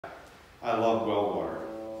I love well water.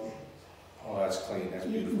 Oh, that's clean. That's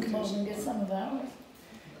You beautiful. can come over and get some of ours.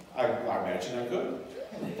 I imagine I could.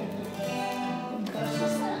 It costs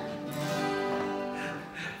us that.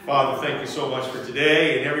 Father, thank you so much for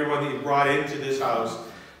today and everyone that you brought into this house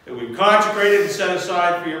that we've consecrated and set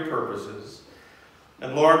aside for your purposes.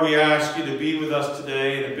 And Lord, we ask you to be with us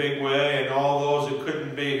today in a big way, and all those who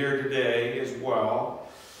couldn't be here today as well.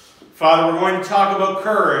 Father, we're going to talk about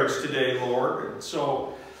courage today, Lord. And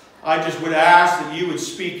so I just would ask that you would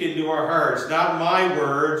speak into our hearts, not my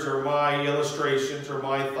words or my illustrations or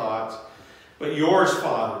my thoughts, but yours,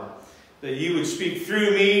 Father. That you would speak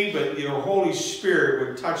through me, but your Holy Spirit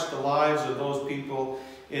would touch the lives of those people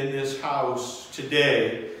in this house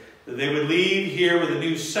today. That they would leave here with a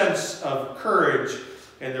new sense of courage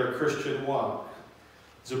in their Christian walk.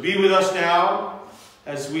 So be with us now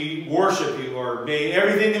as we worship you, Lord. May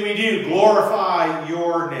everything that we do glorify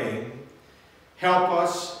your name. Help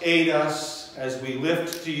us, aid us as we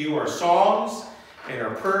lift to you our songs and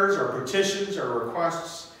our prayers, our petitions, our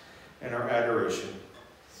requests, and our adoration.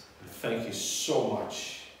 Thank you so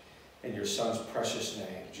much in your Son's precious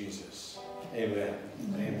name, Jesus. Amen.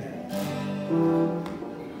 Amen.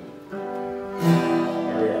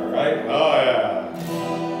 There we are, right? Oh, yeah.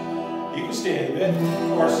 You can stand a bit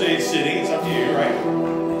or stay sitting. It's up to you, right?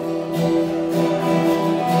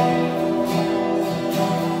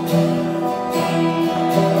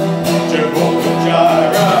 Jehovah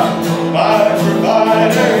Jireh, my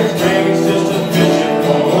provider, His grace is sufficient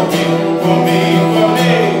for me.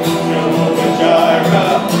 Jehovah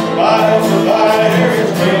Jireh, my provider,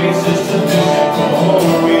 His grace is sufficient for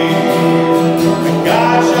me. And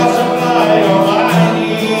God shall supply all my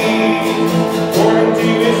needs, according to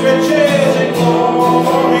His riches and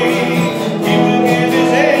glory. He will give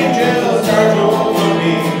His angels charge over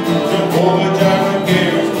me. Jehovah Jireh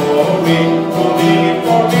cares for me, for me,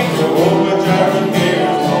 for me. Jehovah Jireh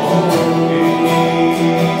cares for me.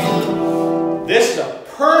 This is a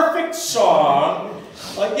perfect song.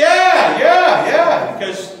 Like, yeah,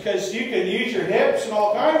 because you can use your hips and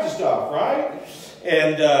all kinds of stuff, right?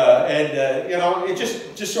 And you know, it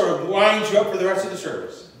just sort of winds you up for the rest of the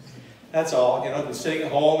service. That's all. You know, you're sitting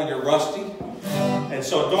at home and you're rusty, and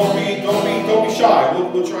so don't be shy.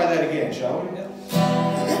 We'll try that again, shall we?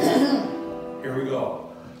 Here we go.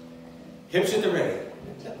 Hips at the ready,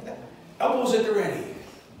 elbows at the ready.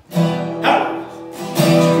 Out.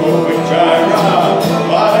 Jehovah Jireh,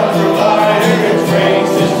 my provider, His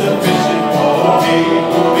grace is sufficient for me.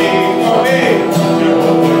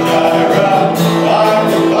 Jehovah Jireh, my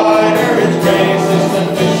provider, His grace is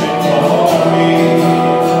sufficient for me.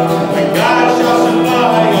 And God shall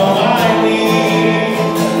supply all my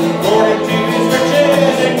needs, according to His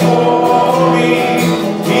riches and glory.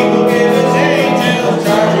 He will give His angels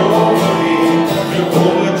charge over me.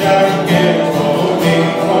 Jehovah Jireh cares for me,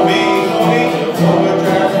 for me. Jehovah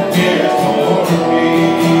Jireh cares for me.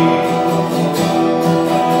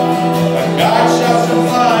 And God shall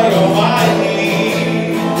supply all my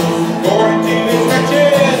needs, according to His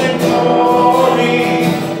riches and glory.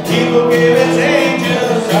 He will give His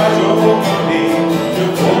angels charge over me.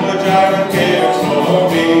 Jehovah Jireh cares for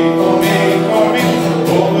me, for me, for me.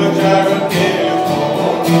 Jehovah Jireh cares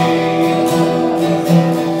for me.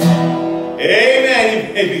 Amen.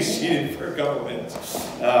 You may be seated for a couple minutes.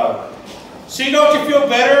 See, don't you feel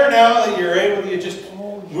better now that you're able to just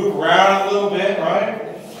move around a little bit,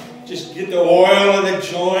 right? Just get the oil in the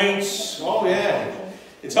joints. Oh, yeah.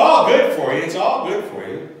 It's all good for you. It's all good for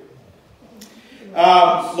you.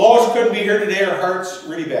 Lois couldn't be here today. Her heart's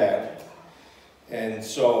really bad. And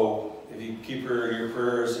so if you keep her in your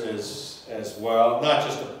prayers as well, not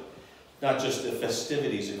just the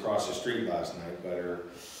festivities across the street last night, but her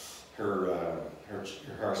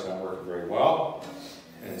heart's not working very well.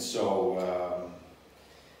 And so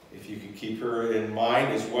if you could keep her in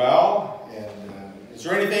mind as well. And is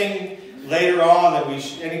there anything later on that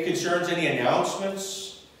any concerns, any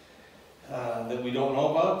announcements that we don't know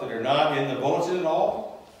about that are not in the bulletin at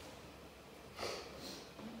all?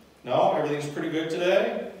 No? Everything's pretty good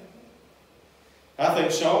today? I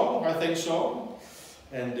think so.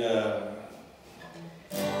 And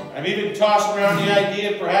I'm even tossing around the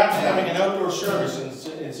idea of perhaps having an outdoor service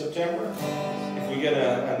in September. If we get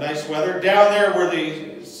a nice weather. Down there where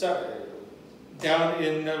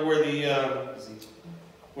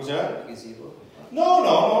was that? Gazebo?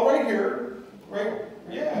 No, right here. Right,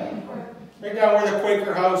 yeah. Right down where the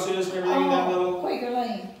Quaker house is and everything, that little Quaker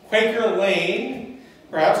Lane.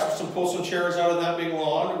 Perhaps pull some chairs out of that big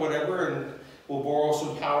lawn or whatever, and we'll borrow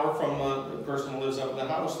some power from the person who lives up in the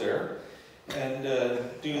house there, and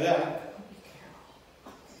do that.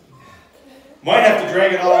 Might have to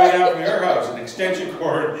drag it all the way down from here.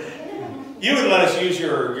 You would let us use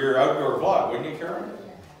your outdoor plug, wouldn't you, Carol?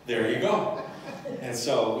 There you go. And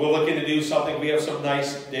so we're looking to do something. We have some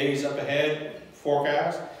nice days up ahead,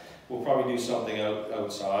 forecast. We'll probably do something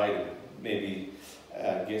outside, and maybe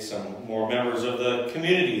get some more members of the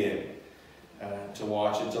community in to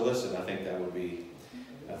watch and to listen. I think that would be,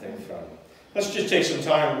 fun. Let's just take some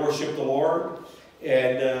time to worship the Lord.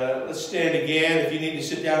 And let's stand again. If you need to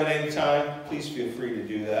sit down at any time, please feel free to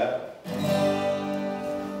do that.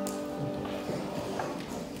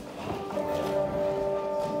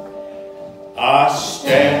 I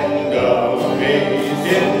stand amazed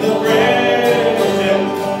in the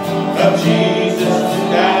presence of Jesus of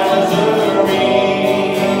Nazarene,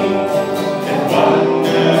 and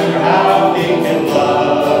wonder how He can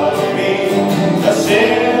love me, a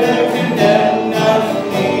sinner condemned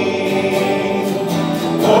unclean.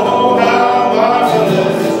 Oh, how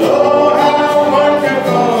marvelous, oh, how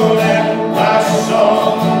wonderful, and my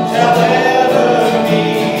song shall ever be.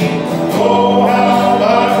 Oh, how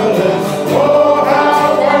marvelous, oh,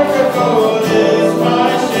 how wonderful is my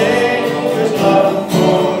Savior's love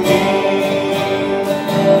for me.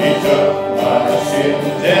 He took my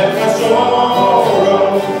sins and my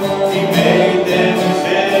sorrows, He made them His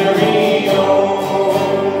very own.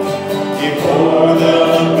 He bore the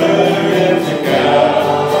burdens of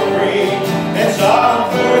Calvary and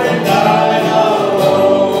suffered and died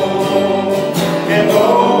alone. And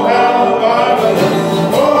oh, how marvelous,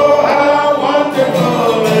 oh, how wonderful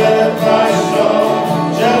that my song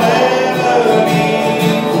shall ever be.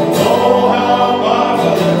 Oh, how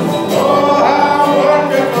marvelous, oh, how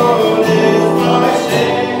wonderful is my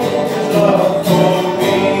Savior's love for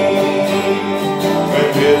me. When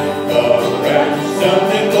with the ransom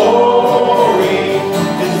and glory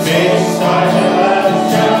His face I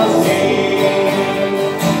shall see,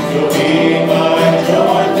 will be my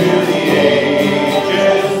joy through the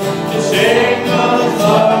ages to sing of His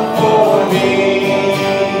love for me.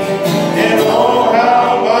 And oh, how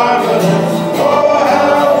marvelous, oh,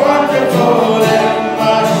 how wonderful that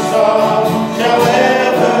my song shall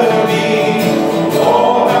ever be.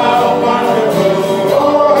 Oh, how wonderful,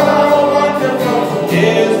 oh, how wonderful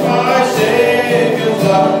is my Savior's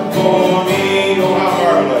love for me. Oh, how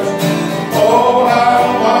marvelous, oh, how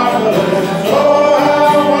marvelous, oh,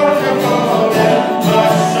 how wonderful that my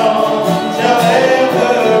song shall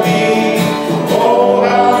ever be. Oh,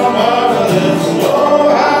 how marvelous, oh,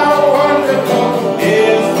 how wonderful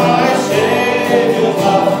is my Savior's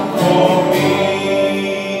love for me.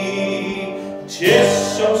 'Tis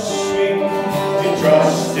so sweet to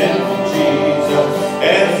trust in Jesus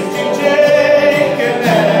and to take Him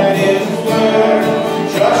at His word,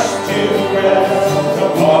 just to rest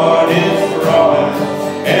upon His promise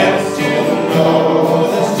and to know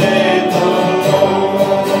the saith the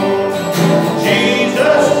Lord.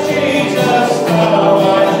 Jesus, Jesus, how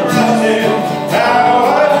I trust Him, how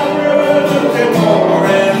I prove Him more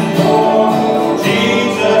and more.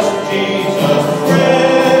 Jesus, Jesus,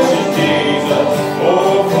 precious Jesus,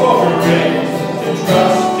 oh, for grace to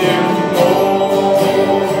trust Him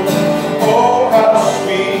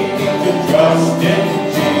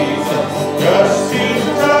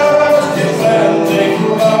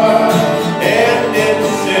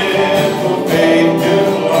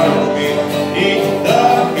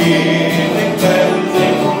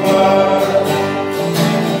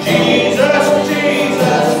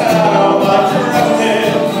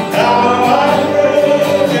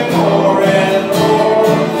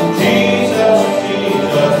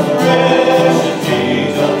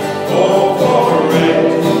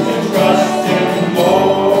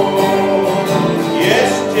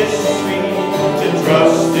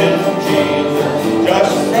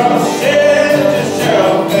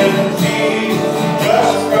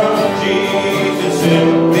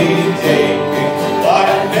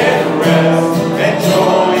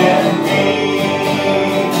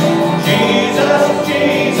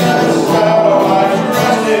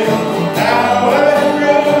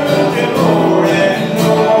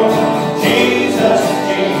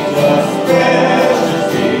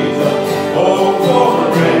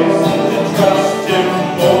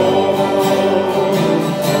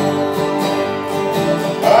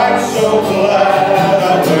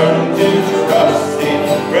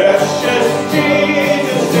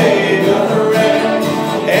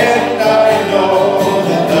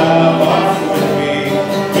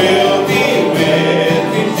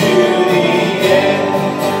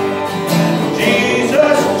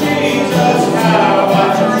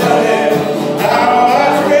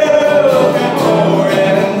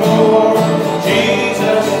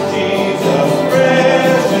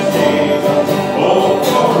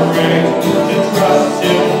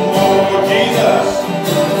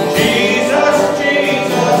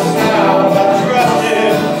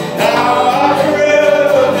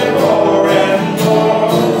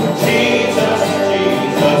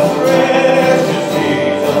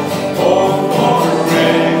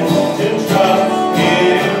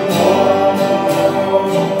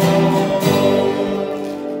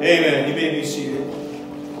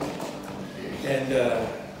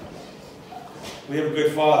a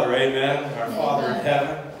good Father, amen? Our Father in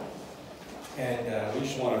heaven. And we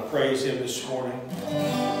just want to praise Him this morning.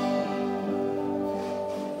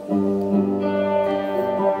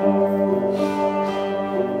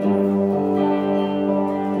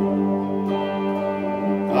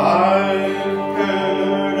 I've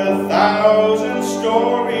heard 1,000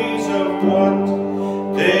 stories of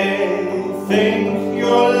what they think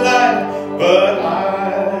you're like, but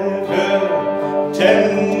I've heard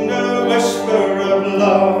tender whisper of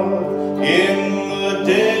love in the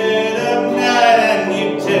dead of night, and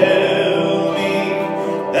you tell me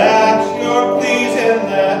that you're pleased and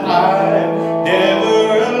that I'm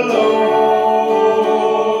never alone.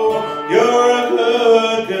 You're a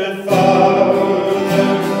good, good Father.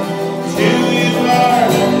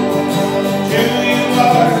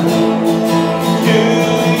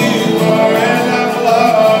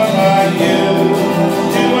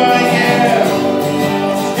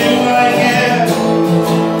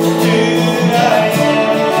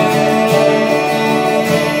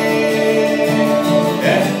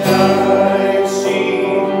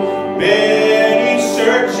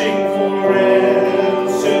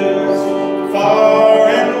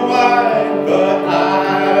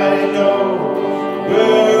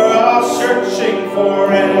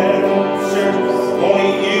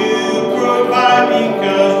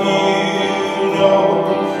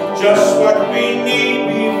 Just what we need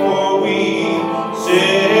before we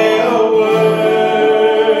say a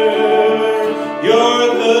word. You're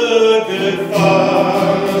a good, good Father.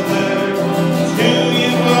 It's who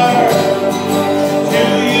you are, who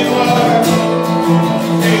you are,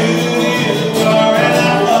 who you are, and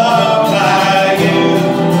I'm loved by you.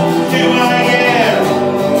 Who I am,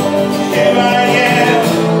 who I am,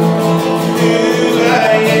 who I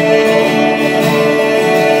am.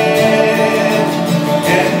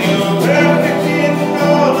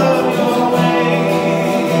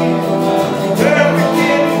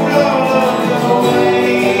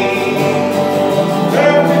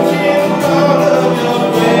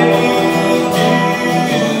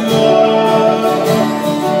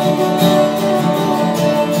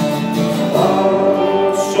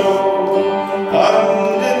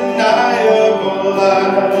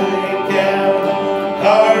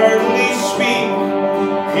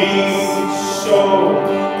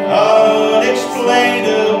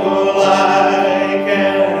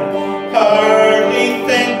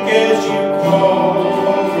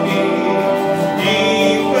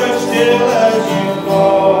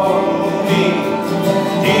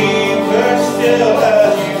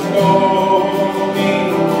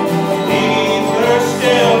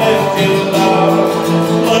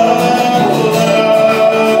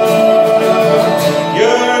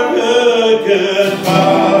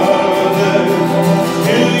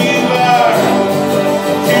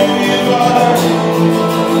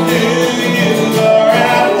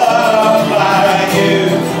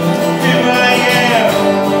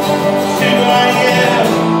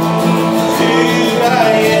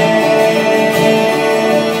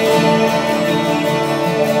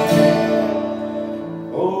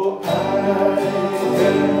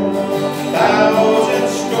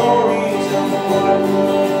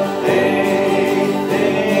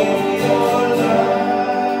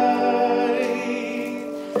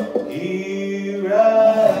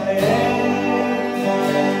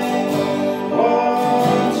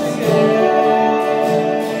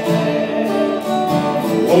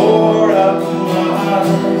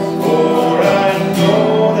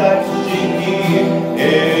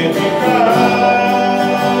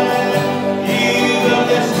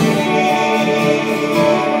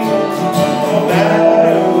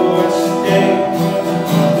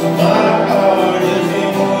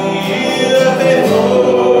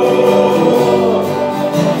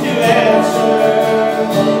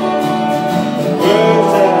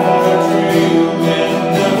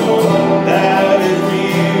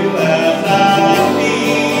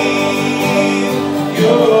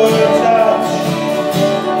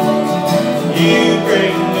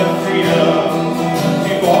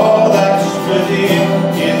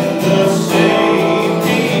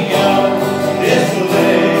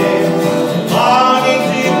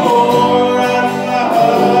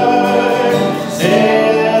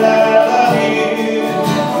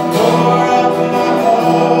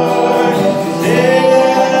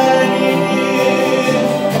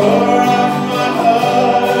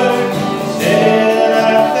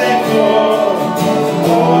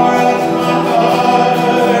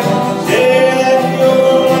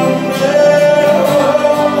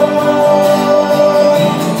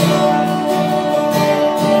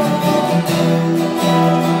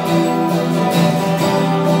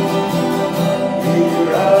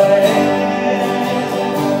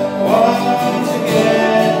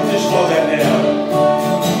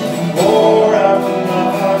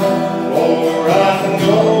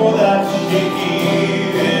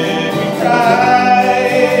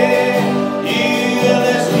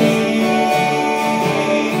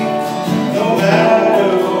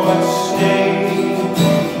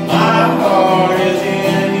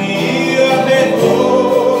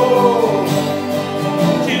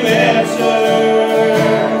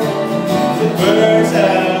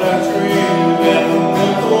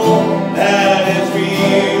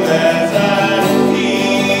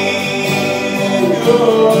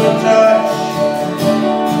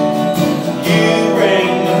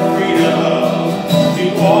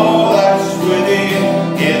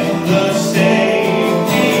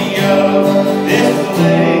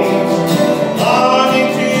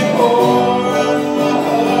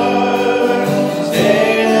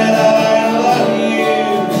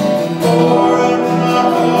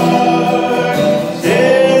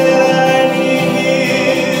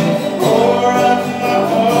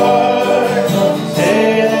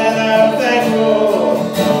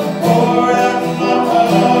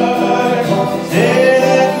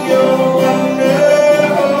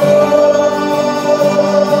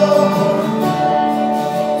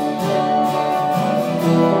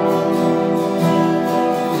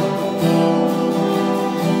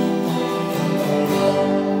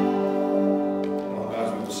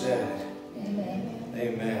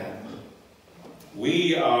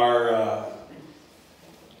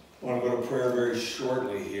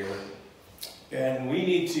 shortly here. And we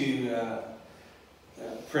need to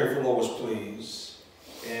pray for Lois, please.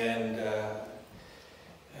 And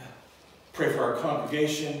pray for our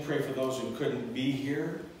congregation. Pray for those who couldn't be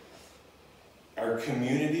here. Our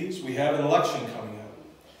communities. We have an election coming up.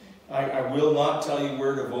 I will not tell you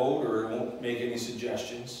where to vote, or won't make any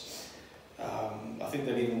suggestions. I think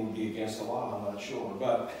that even would be against the law, I'm not sure.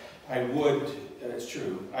 But I would, it's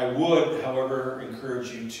true, I would, however,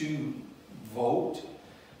 encourage you to vote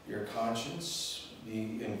your conscience,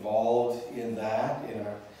 be involved in that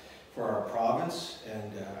for our province,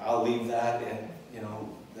 and I'll leave that, and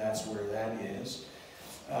that's where that is.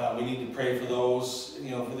 We need to pray for those,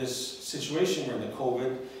 for this situation we're in, the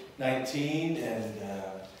COVID-19,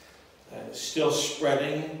 and still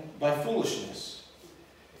spreading by foolishness.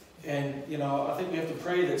 And, I think we have to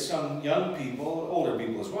pray that some young people, older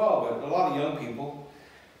people as well, but a lot of young people,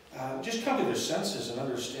 just come to their senses and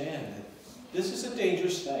understand that this is a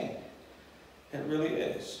dangerous thing. It really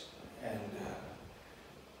is. And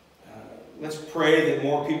let's pray that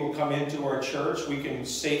more people come into our church. We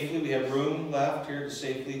have room left here to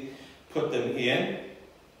safely put them in.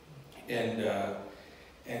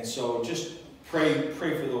 And so just pray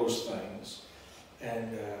for those things.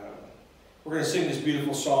 And we're going to sing this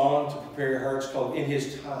beautiful song to prepare your hearts called In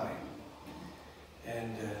His Time.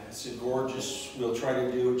 And it's a gorgeous, we'll try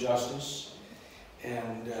to do it justice.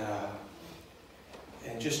 And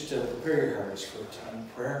just prepare your hearts for a time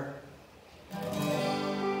of prayer.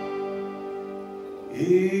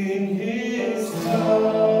 In His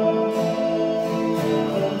time,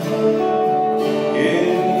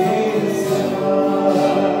 in His time,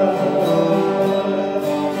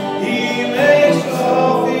 He makes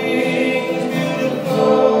all things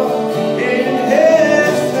beautiful. In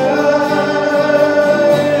His time,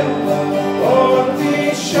 Lord,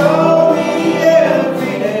 please show me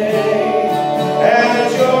every day as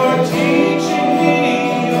You're teaching me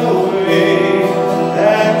the way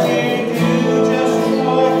that You do just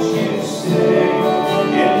what You say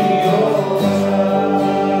in Your time,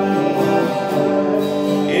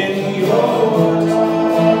 in Your time,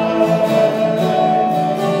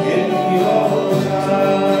 in Your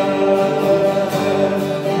time.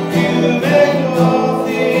 You make all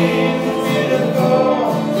things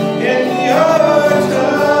beautiful in Your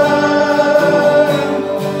time.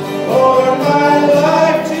 Lord, my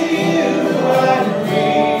life to You I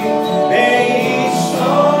breathe. May each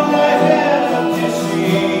song I have to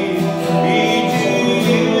sing be to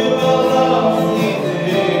You a lovely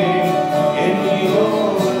thing in Your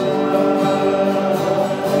time,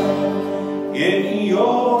 in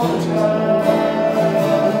Your time,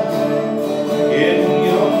 in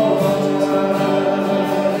Your time.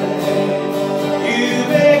 You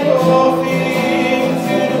make all things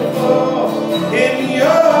beautiful in Your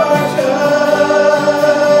time.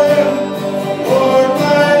 Lord,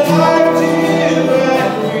 my life to You I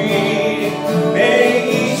breathe. May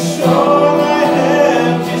each song I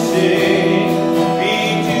have to sing be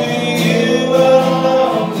to You a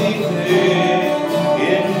lovely thing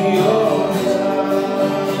in Your time.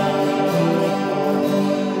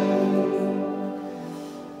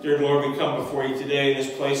 Dear Lord, we come before You today in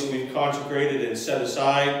this place that we've consecrated and set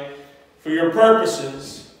aside for Your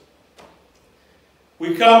purposes.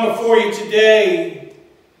 We come before You today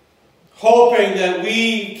hoping that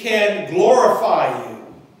we can glorify You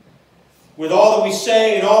with all that we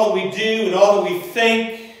say and all that we do and all that we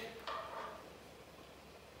think.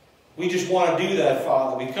 We just want to do that,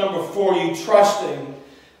 Father. We come before You trusting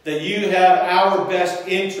that You have our best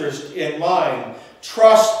interest in mind,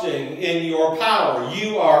 trusting in Your power.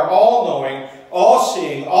 You are all-knowing,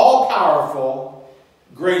 all-seeing, all-powerful,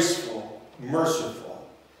 graceful, merciful.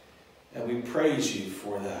 And we praise You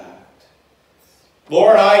for that.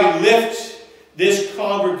 Lord, I lift this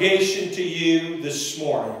congregation to You this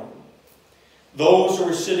morning. Those who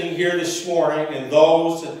are sitting here this morning and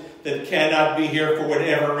those that cannot be here for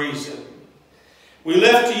whatever reason. We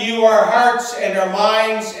lift to You our hearts and our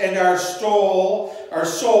minds and our soul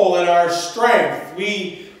and our strength.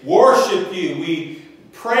 We worship You. We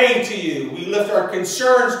pray to You. We lift our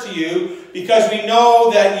concerns to You because we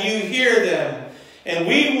know that You hear them. And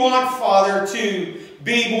we want, Father, to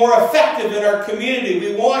be more effective in our community.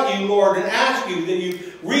 We want You, Lord, and ask You that You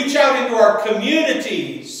reach out into our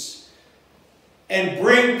communities and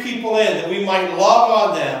bring people in, that we might love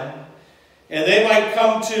on them, and they might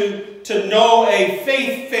come to know a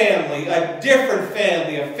faith family, a different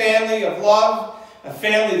family, a family of love, a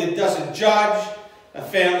family that doesn't judge, a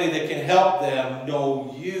family that can help them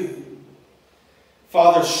know You.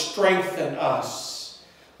 Father, strengthen us.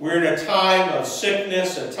 We're in a time of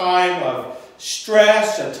sickness, a time of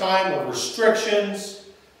stress, a time of restrictions,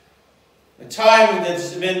 a time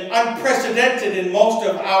that's been unprecedented in most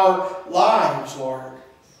of our lives, Lord.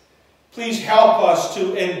 Please help us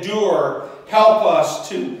to endure. Help us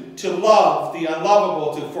to love the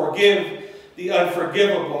unlovable, to forgive the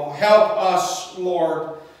unforgivable. Help us,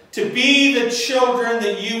 Lord, to be the children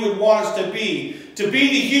that you would want us to be the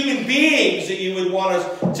human beings that you would want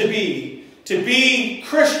us to be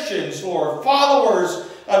Christians, Lord, followers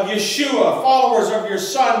of Yeshua, followers of your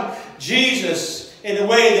Son, Jesus, in the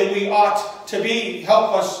way that we ought to be.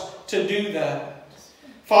 Help us to do that.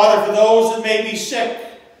 Father, for those that may be sick,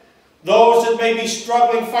 those that may be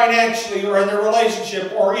struggling financially or in their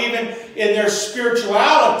relationship or even in their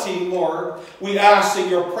spirituality, Lord, we ask that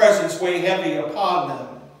your presence weigh heavy upon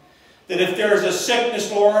them. That if there is a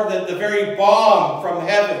sickness, Lord, that the very balm from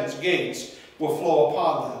heaven's gates will flow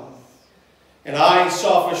upon them. And I,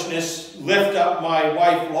 selfishness, lift up my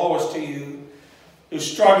wife Lois to you, who's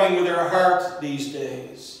struggling with her heart these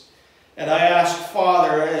days. And I ask,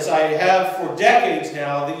 Father, as I have for decades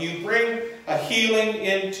now, that you bring a healing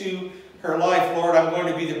into her life. Lord, I'm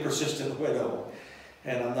going to be the persistent widow,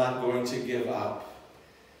 and I'm not going to give up.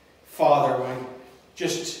 Father, when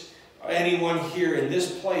just anyone here in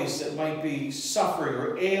this place that might be suffering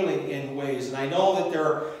or ailing in ways, and I know that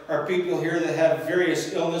there are people here that have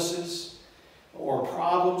various illnesses or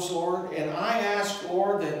problems, Lord, and I ask,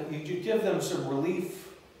 Lord, that you give them some relief,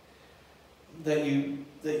 that you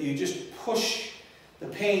just push the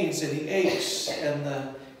pains and the aches and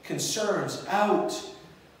the concerns out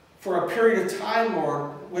for a period of time,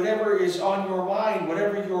 Lord, whatever is on your mind,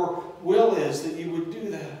 whatever your will is, that you would do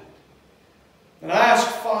that. And I ask,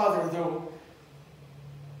 Father, though,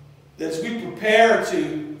 that as we prepare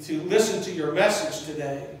to listen to your message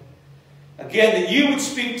today, again, that you would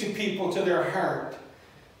speak to people, to their heart,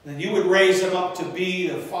 that you would raise them up to be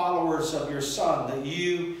the followers of your Son, that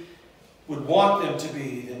you would want them to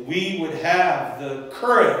be, that we would have the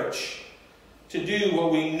courage to do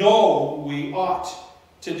what we know we ought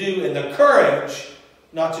to do, and the courage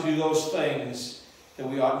not to do those things that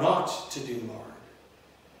we ought not to do, Lord.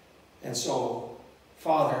 And so,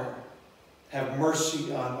 Father, have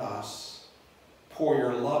mercy on us. Pour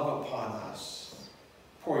your love upon us.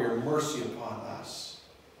 Pour your mercy upon us.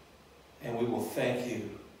 And we will thank you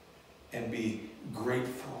and be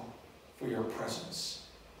grateful for your presence.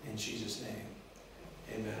 In Jesus' name,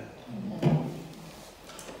 amen. Amen.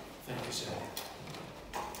 Thank you, Sandy.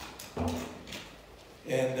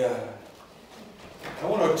 And I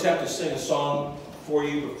want to attempt to sing a song for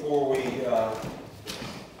you before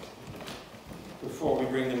we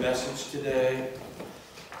bring the message today.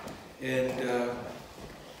 And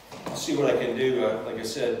I'll see what I can do. Like I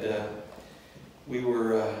said, we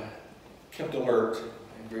were kept alert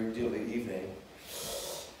a great deal of the evening.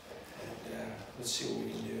 And let's see what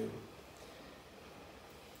we can do.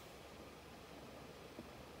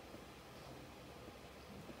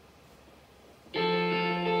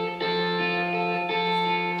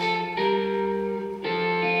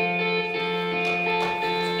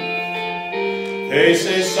 They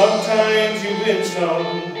say sometimes you win some,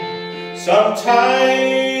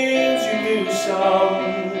 sometimes you lose some.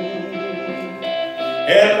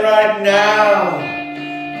 And right now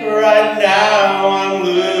I'm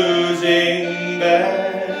losing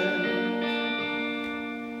bad.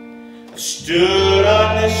 I stood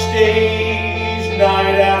on this stage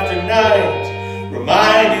night after night,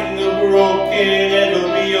 reminding the broken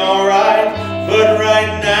it'll be alright. But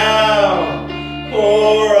right now,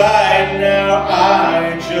 oh, right now,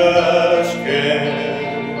 I just can't.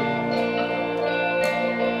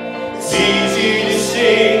 It's easy to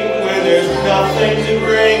sing when there's nothing to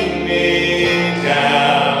bring me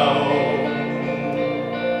down.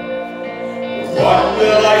 But what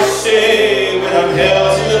will I say when I'm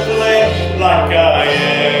held to the flame like I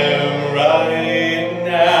am right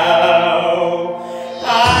now? I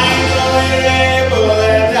know you're able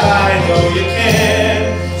and I know you can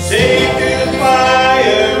save through the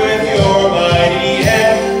fire with your mighty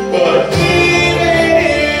hand. But even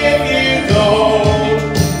if you don't,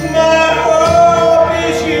 my hope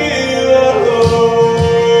is you alone.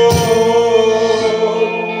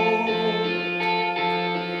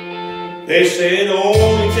 They say it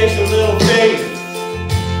only takes a little faith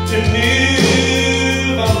to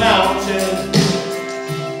move a mountain.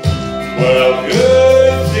 Well,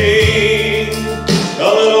 good thing, a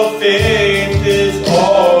little faith is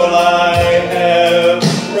all I have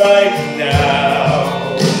right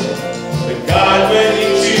now. But God, when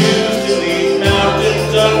you choose to leave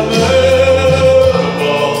mountains unmovable,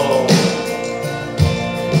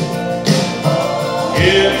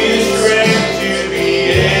 give me strength to be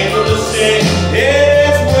able to sing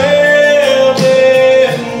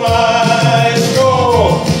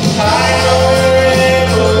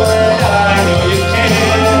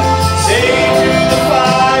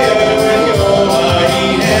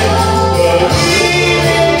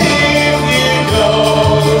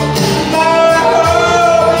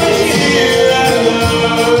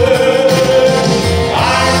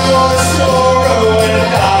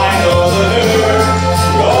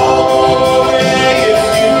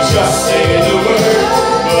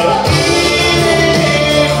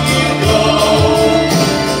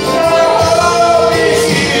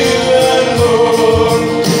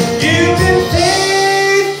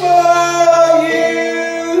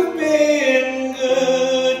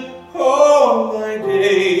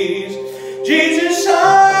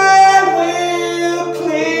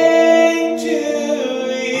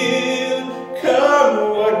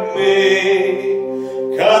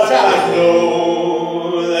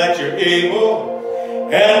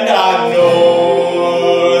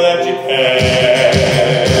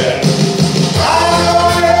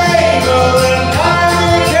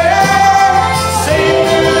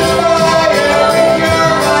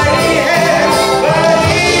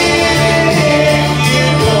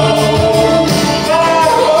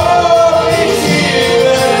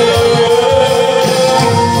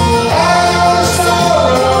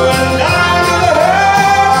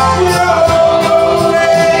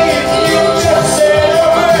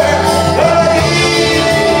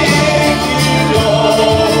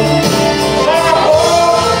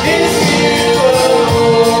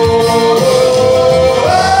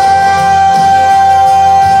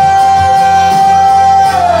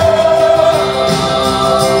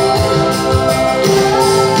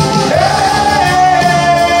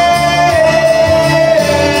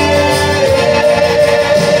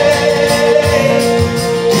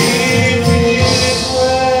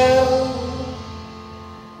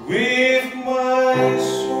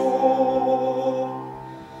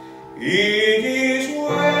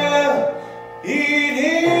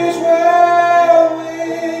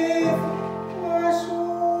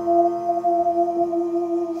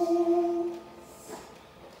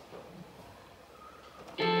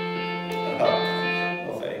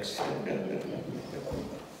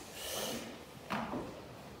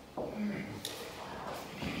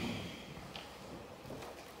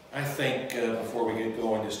think, before we get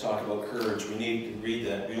going, just talk about courage. We need to read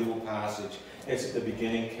that beautiful passage. It's at the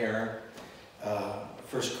beginning, Karen.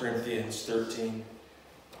 1 Corinthians 13.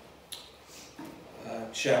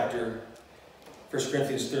 1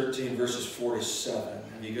 Corinthians 13, verses 4 to 7.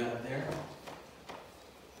 Have you got it there?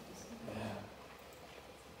 Yeah.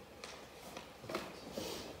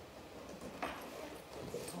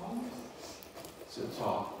 It's at the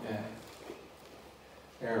top, yeah.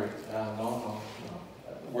 There we go. No.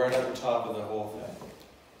 Right at the top of the whole thing.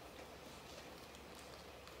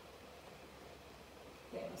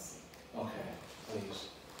 Yes. Okay, please.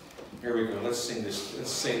 Here we go. Let's sing this. Let's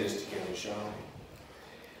say this together, shall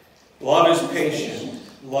we? Love is patient.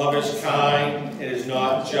 Love is kind. It is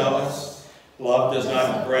not jealous. Love does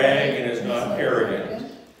not brag and is not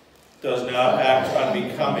arrogant. Does not act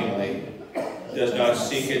unbecomingly. Does not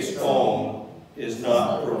seek its own. Is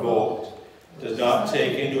not provoked. Does not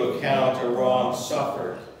take into account a wrong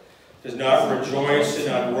suffered. Does not rejoice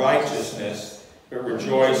in unrighteousness, but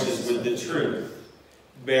rejoices with the truth.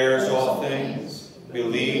 Bears all things,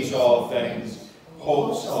 believes all things,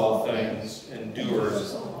 hopes all things,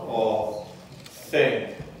 endures all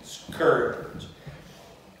things. Courage.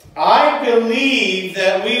 I believe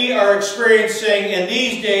that we are experiencing in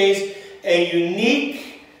these days a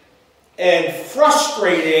unique and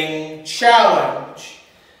frustrating challenge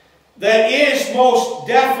that is most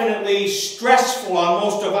definitely stressful on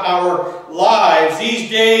most of our lives. These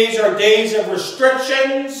days are days of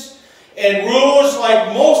restrictions and rules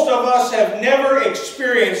like most of us have never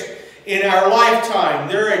experienced in our lifetime.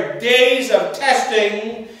 There are days of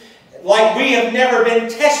testing like we have never been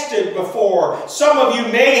tested before. Some of you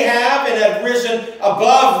may have and have risen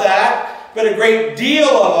above that, but a great deal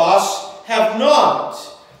of us have not.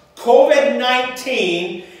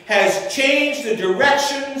 COVID-19 has changed the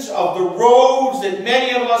directions of the roads that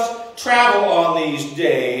many of us travel on these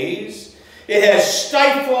days. It has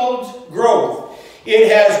stifled growth.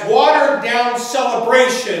 It has watered down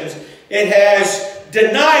celebrations. It has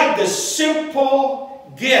denied the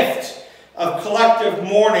simple gift of collective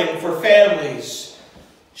mourning for families.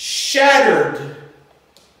 Shattered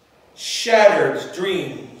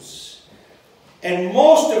dreams. And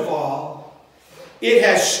most of all, it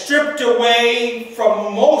has stripped away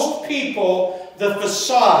from most people the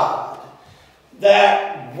facade,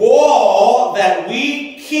 that wall that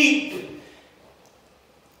we keep,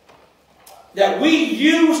 that we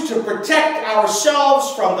use to protect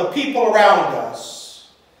ourselves from the people around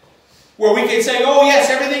us. Where we can say, oh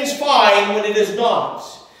yes, everything's fine, when it is not.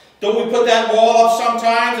 Don't we put that wall up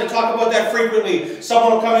sometimes? I talk about that frequently.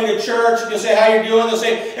 Someone will come into church and you'll say, how you doing? They'll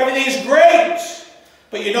say, everything's great.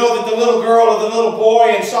 But you know that the little girl or the little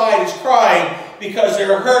boy inside is crying because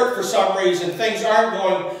they're hurt for some reason. Things aren't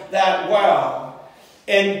going that well.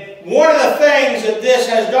 And one of the things that this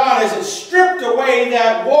has done is it's stripped away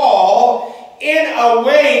that wall in a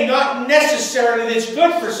way not necessarily that it's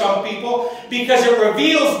good for some people, because it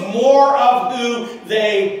reveals more of who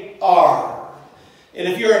they are. And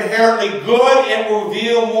if you're inherently good, it will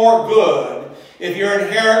reveal more good. If you're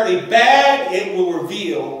inherently bad, it will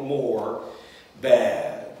reveal more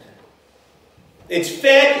bad. It's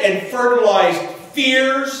fed and fertilized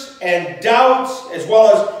fears and doubts, as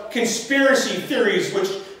well as conspiracy theories,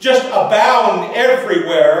 which just abound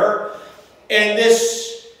everywhere. And this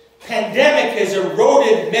pandemic has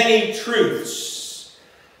eroded many truths.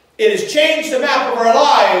 It has changed the map of our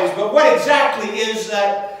lives, but what exactly is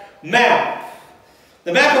that map?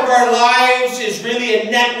 The map of our lives is really a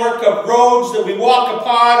network of roads that we walk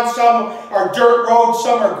upon. Some are dirt roads,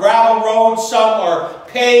 some are gravel roads, some are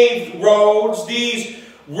paved roads. These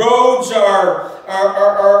roads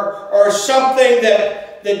are something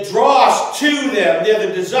that draw us to them. They're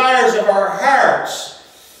the desires of our hearts.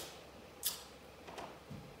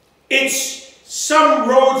 It's some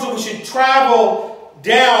roads that we should travel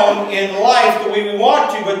down in life the way we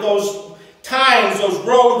want to, but those times, those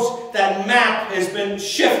roads, that map has been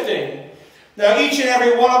shifting. Now, each and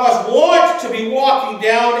every one of us wants to be walking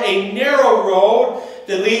down a narrow road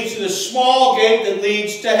that leads to the small gate that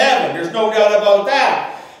leads to heaven. There's no doubt about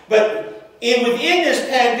that. But within this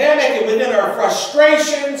pandemic and within our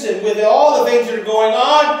frustrations and with all the things that are going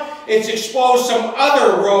on, it's exposed some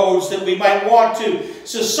other roads that we might want to.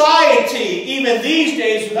 Society, even these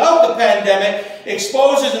days without the pandemic,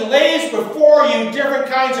 exposes and lays before you different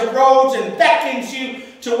kinds of roads and beckons you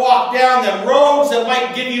to walk down them. Roads that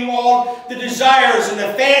might give you all the desires and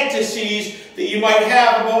the fantasies that you might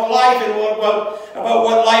have about life and about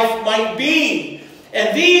what life might be.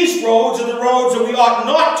 And these roads are the roads that we ought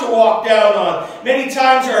not to walk down on. Many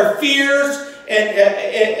times our fears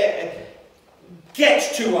and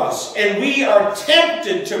gets to us, and we are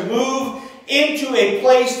tempted to move into a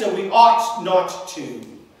place that we ought not to.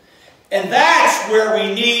 And that's where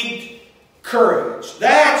we need courage.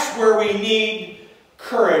 That's where we need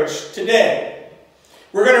courage today.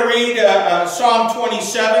 We're going to read Psalm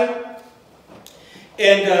 27,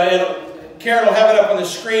 and Karen will have it up on the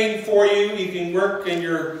screen for you. You can work in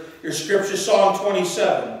your scripture, Psalm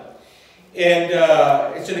 27. And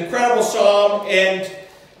it's an incredible psalm, and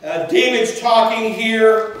David's talking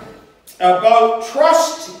here about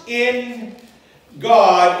trust in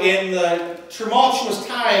God in the tumultuous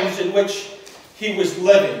times in which he was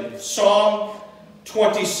living. Psalm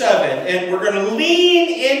 27. And we're going to lean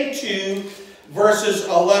into verses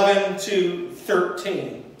 11 to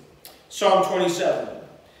 13. Psalm 27.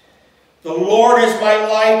 The Lord is my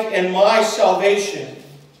light and my salvation.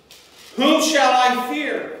 Whom shall I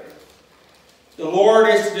fear? The Lord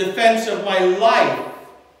is the defense of my life.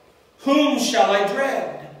 Whom shall I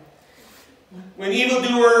dread? When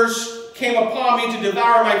evildoers came upon me to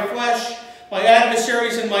devour my flesh, my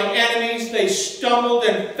adversaries and my enemies, they stumbled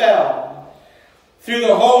and fell. Through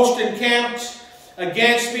the host encamped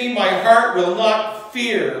against me, my heart will not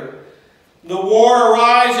fear. The war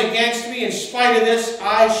arise against me. In spite of this,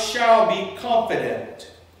 I shall be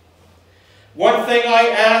confident. One thing I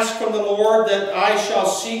ask from the Lord, that I shall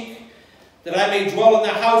seek, that I may dwell in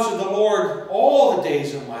the house of the Lord all the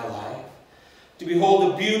days of my life, to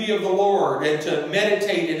behold the beauty of the Lord and to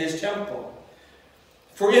meditate in his temple.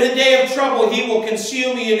 For in the day of trouble he will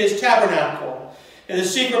conceal me in his tabernacle. In the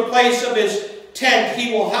secret place of his tent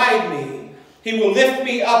he will hide me. He will lift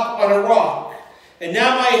me up on a rock. And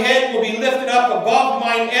now my head will be lifted up above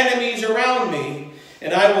mine enemies around me,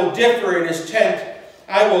 and I will differ in his tent.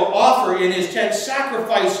 I will offer in his tent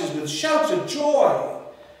sacrifices with shouts of joy.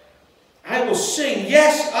 I will sing,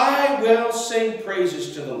 yes, I will sing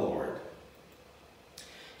praises to the Lord.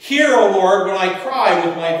 Hear, O Lord, when I cry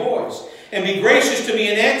with my voice, and be gracious to me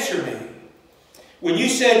and answer me. When you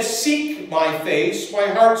said, seek my face, my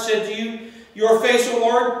heart said to you, your face, O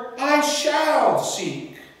Lord, I shall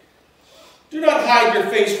seek. Do not hide your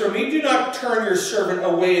face from me. Do not turn your servant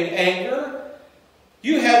away in anger.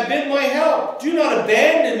 You have been my help. Do not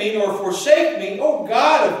abandon me nor forsake me, O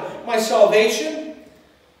God of my salvation.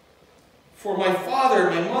 For my father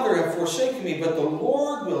and my mother have forsaken me, but the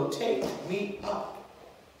Lord will take me up.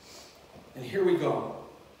 And here we go.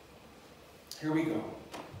 Here we go.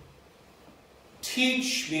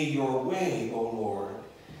 Teach me your way, O Lord,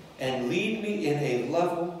 and lead me in a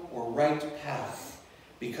level or right path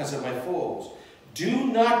because of my foes. Do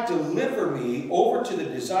not deliver me over to the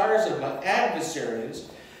desires of my adversaries,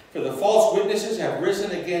 for the false witnesses have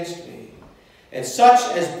risen against me, and such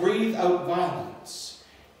as breathe out violence.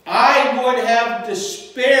 I would have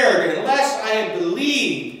despaired unless I had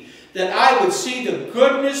believed that I would see the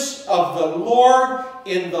goodness of the Lord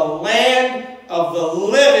in the land of the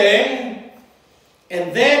living.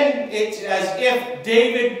 And then it's as if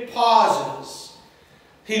David pauses.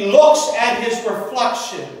 He looks at his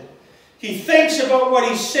reflection. He thinks about what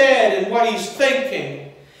he said and what he's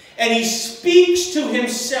thinking. And he speaks to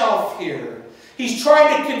himself here. He's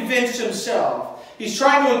trying to convince himself. He's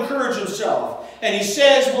trying to encourage himself. And he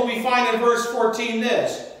says, what we find in verse 14,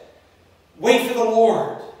 this. Wait for the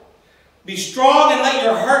Lord. Be strong and let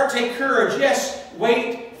your heart take courage. Yes,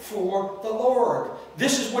 wait for the Lord.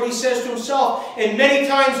 This is what he says to himself. And many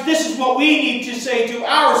times this is what we need to say to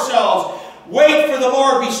ourselves. Wait for the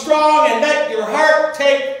Lord. Be strong and let your heart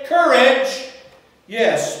take courage.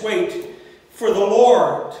 Yes, wait for the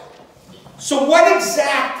Lord. So what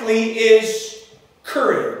exactly is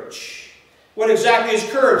courage? What exactly is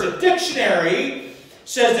courage? A dictionary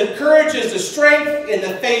says that courage is the strength in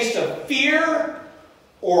the face of fear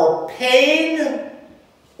or pain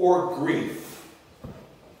or grief.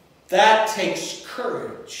 That takes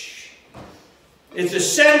courage. It's a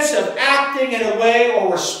sense of acting in a way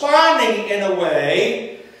or responding in a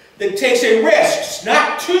way that takes a risk.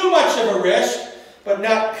 Not too much of a risk, but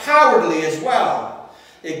not cowardly as well.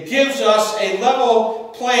 It gives us a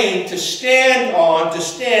level plane to stand on, to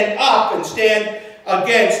stand up and stand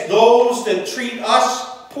against those that treat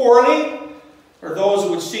us poorly, or those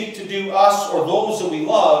that would seek to do us or those that we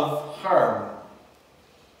love harm.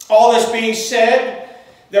 All this being said,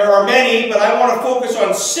 there are many, but I want to focus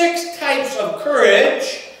on 6 types of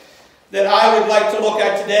courage that I would like to look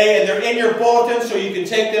at today. And they're in your bulletin, so you can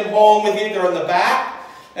take them home with you. They're on the back,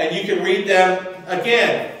 and you can read them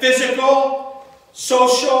again. Physical,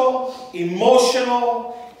 social,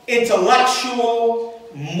 emotional, intellectual,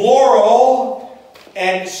 moral,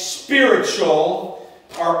 and spiritual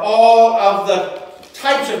are all of the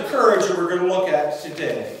types of courage that we're going to look at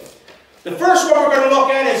today. The first one we're going to look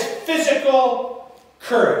at is physical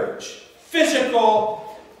courage.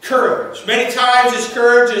 Physical courage. Many times this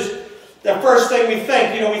courage is the first thing we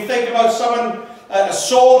think. You know, we think about someone, a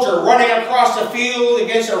soldier running across the field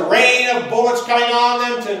against a rain of bullets coming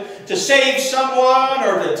on them to save someone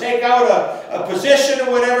or to take out a position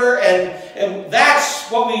or whatever. And that's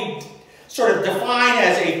what we sort of define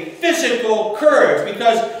as a physical courage,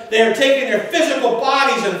 because they are taking their physical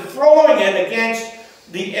bodies and throwing it against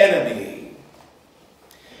the enemy.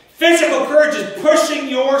 Physical courage is pushing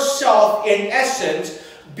yourself, in essence,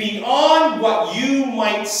 beyond what you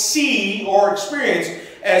might see or experience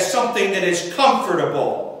as something that is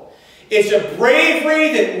comfortable. It's a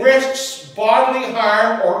bravery that risks bodily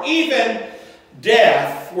harm or even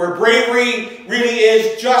death, where bravery really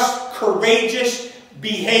is just courageous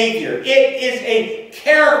behavior. It is a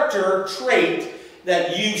character trait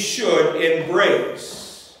that you should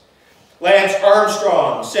embrace. Lance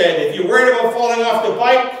Armstrong said, if you're worried about falling off the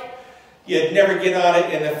bike, you'd never get on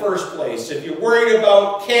it in the first place. If you're worried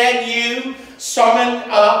about can you summon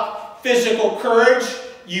up physical courage,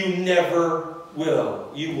 you never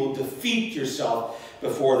will. You will defeat yourself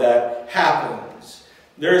before that happens.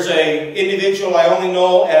 There's an individual I only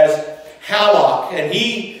know as Hallock, and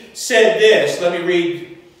he said this. Let me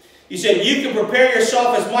read. He said, you can prepare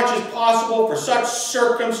yourself as much as possible for such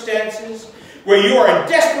circumstances where you are in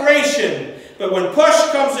desperation, but when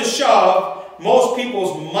push comes to shove, most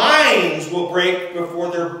people's minds will break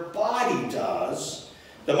before their body does.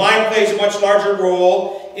 The mind plays a much larger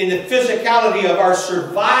role in the physicality of our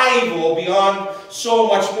survival beyond so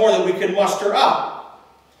much more than we can muster up.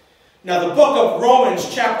 Now, the book of Romans,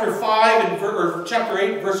 chapter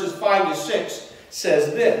 8, verses 5 to 6,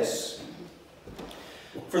 says this.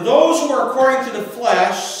 For those who are according to the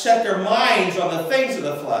flesh set their minds on the things of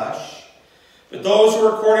the flesh, but those who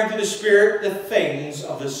are according to the Spirit, the things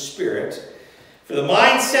of the Spirit. For the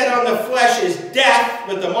mind set on the flesh is death,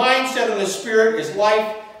 but the mind set on the Spirit is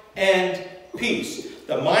life and peace.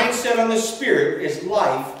 The mind set on the Spirit is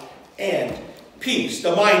life and peace.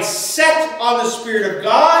 The mind set on the Spirit of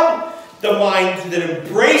God, the mind that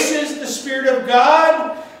embraces the Spirit of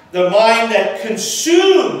God, the mind that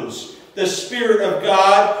consumes the Spirit of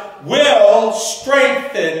God will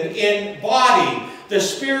strengthen in body. The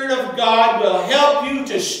Spirit of God will help you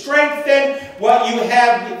to strengthen what you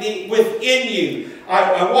have within you.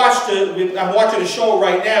 I'm watching a show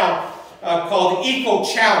right now called Eco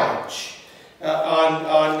Challenge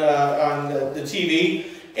on the TV.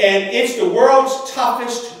 And it's the world's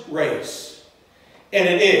toughest race. And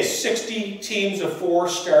it is. 60 teams of 4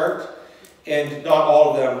 start, and not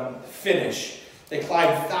all of them finish. They climb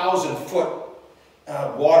 1,000-foot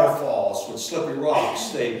waterfalls with slippery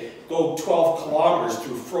rocks. They go 12 kilometers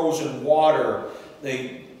through frozen water.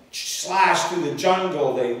 They slash through the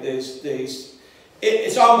jungle.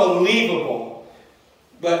 It's unbelievable.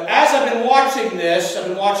 But as I've been watching this, I've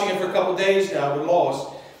been watching it for a couple days now with Lois,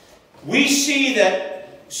 we see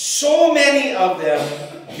that so many of them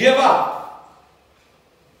give up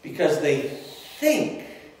because they think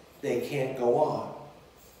they can't go on.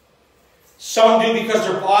 Some do because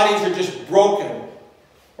their bodies are just broken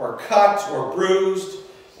or cut or bruised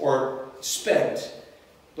or spent.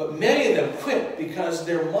 But many of them quit because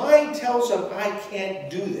their mind tells them, I can't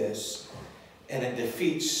do this, and it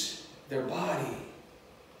defeats their body.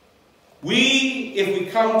 If we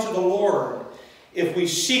come to the Lord, if we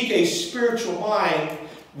seek a spiritual mind,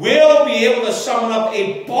 we'll be able to summon up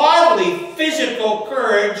a bodily, physical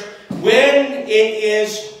courage when it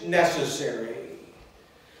is necessary.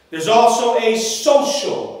 There's also a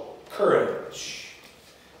social courage.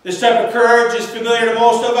 This type of courage is familiar to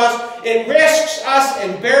most of us. It risks us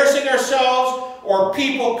embarrassing ourselves or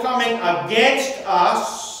people coming against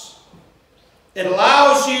us. It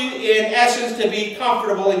allows you, in essence, to be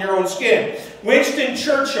comfortable in your own skin. Winston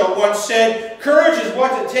Churchill once said, courage is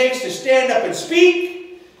what it takes to stand up and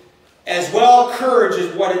speak. As well, courage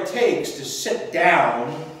is what it takes to sit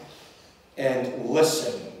down and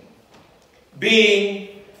listen.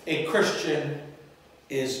 Being a Christian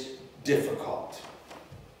is difficult.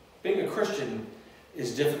 Being a Christian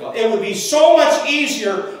is difficult. It would be so much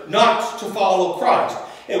easier not to follow Christ.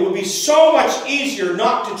 It would be so much easier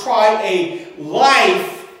not to try a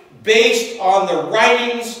life based on the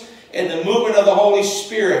writings and the movement of the Holy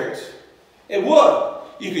Spirit. It would.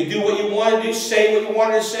 You could do what you want to do, say what you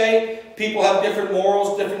want to say. People have different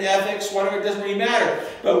morals, different ethics, whatever, it doesn't really matter.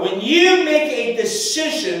 But when you make a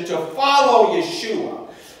decision to follow Yeshua,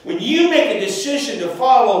 when you make a decision to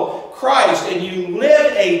follow Christ and you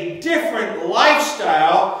live a different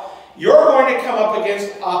lifestyle, you're going to come up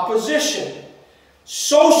against opposition.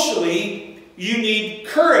 Socially, you need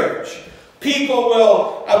courage. People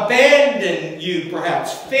will abandon you,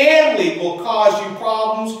 perhaps. Family will cause you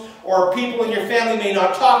problems, or people in your family may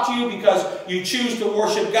not talk to you because you choose to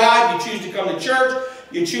worship God, you choose to come to church,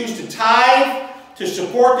 you choose to tithe, to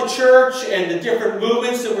support the church and the different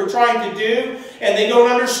movements that we're trying to do, and they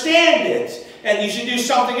don't understand it. And you should do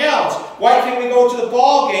something else. Why can't we go to the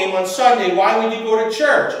ball game on Sunday? Why would you go to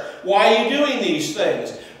church? Why are you doing these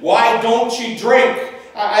things? Why don't you drink?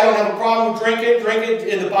 I don't have a problem with drink it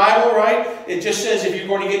in the Bible, right? It just says if you're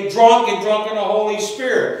going to get drunk in the Holy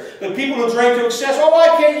Spirit. But people who drink to excess, oh, why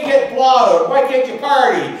can't you get blottoed? Why can't you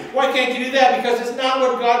party? Why can't you do that? Because it's not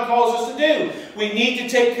what God calls us to do. We need to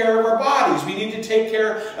take care of our bodies. We need to take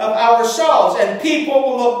care of ourselves. And people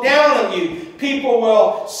will look down on you. People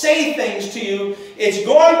will say things to you. It's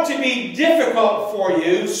going to be difficult for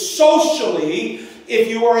you socially if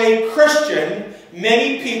you are a Christian.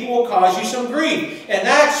 Many people will cause you some grief. And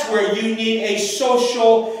that's where you need a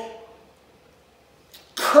social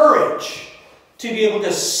courage to be able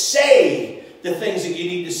to say the things that you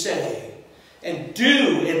need to say. And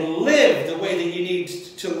do and live the way that you need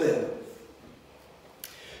to live.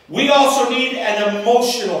 We also need an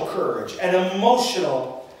emotional courage. An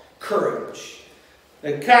emotional courage.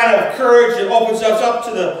 The kind of courage that opens us up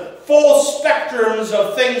to the full spectrums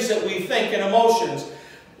of things that we think and emotions.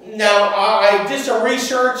 Now, I did some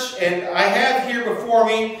research, and I have here before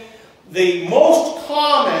me the most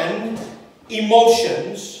common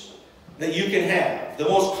emotions that you can have. The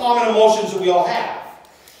most common emotions that we all have.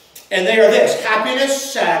 And they are this: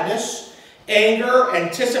 happiness, sadness, anger,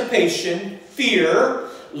 anticipation, fear,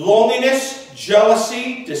 loneliness,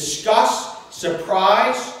 jealousy, disgust,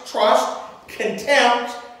 surprise, trust,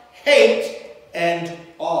 contempt, hate, and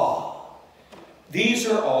awe. These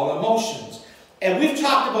are all emotions. And we've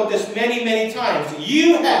talked about this many, many times.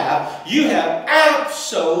 You have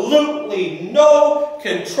absolutely no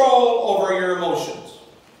control over your emotions.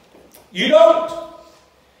 You don't.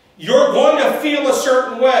 You're going to feel a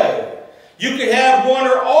certain way. You could have one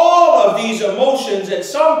or all of these emotions at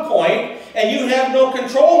some point, and you have no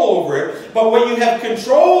control over it. But what you have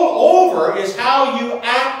control over is how you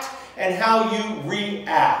act and how you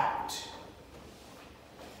react.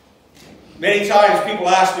 Many times people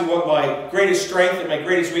ask me what my greatest strength and my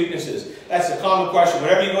greatest weakness is. That's a common question.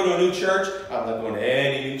 Whenever you go to a new church, I'm not going to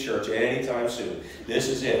any new church anytime soon. This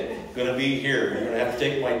is it. I'm going to be here. You're going to have to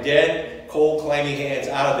take my dead, cold, clammy hands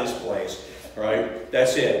out of this place. Right?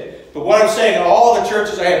 That's it. But what I'm saying, all the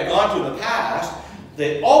churches I have gone to in the past,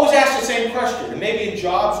 they always ask the same question, and maybe in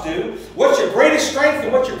jobs too. What's your greatest strength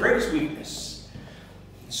and what's your greatest weakness?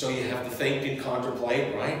 So you have to think and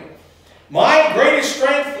contemplate, right? My greatest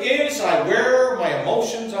strength is I wear my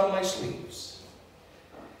emotions on my sleeves.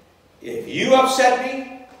 If you upset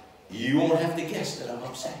me, you won't have to guess that I'm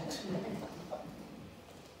upset.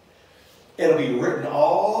 It'll be written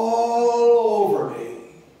all over me.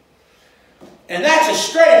 And that's a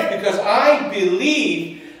strength because I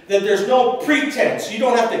believe that there's no pretense. You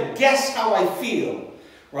don't have to guess how I feel,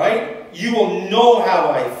 right? You will know how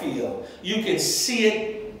I feel. You can see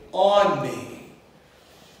it on me.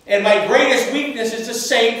 And my greatest weakness is the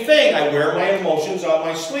same thing. I wear my emotions on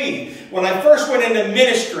my sleeve. When I first went into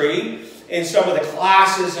ministry in some of the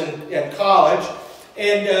classes at college,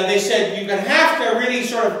 and they said you're going to have to really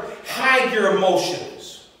sort of hide your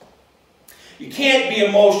emotions. You can't be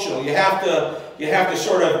emotional. You have to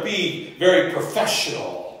sort of be very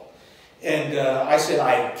professional. And I said,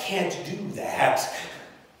 I can't do that.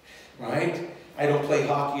 Right? I don't play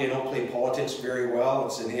hockey. I don't play politics very well.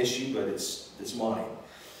 It's an issue, but it's mine.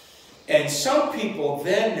 And some people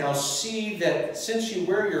then now see that since you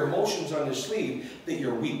wear your emotions on your sleeve, that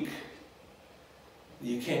you're weak.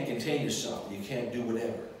 You can't contain yourself. You can't do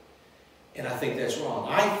whatever. And I think that's wrong.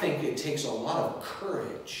 I think it takes a lot of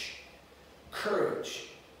courage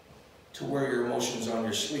to wear your emotions on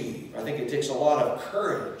your sleeve. I think it takes a lot of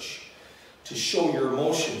courage to show your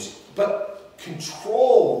emotions, but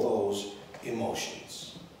control those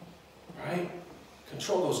emotions. Right?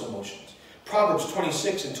 Control those emotions. Proverbs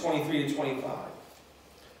 26 and 23 to 25.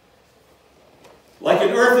 Like an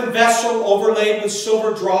earthen vessel overlaid with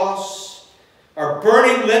silver dross are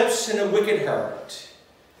burning lips and a wicked heart.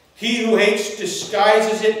 He who hates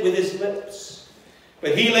disguises it with his lips,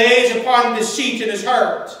 but he lays upon deceit in his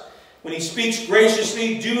heart. When he speaks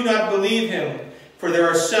graciously, do not believe him, for there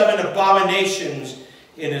are 7 abominations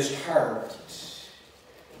in his heart.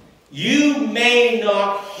 You may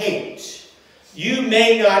not hate. You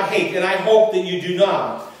may not hate, and I hope that you do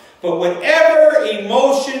not. But whatever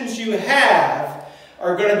emotions you have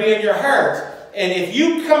are going to be in your heart. And if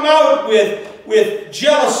you come out with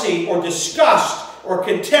jealousy or disgust or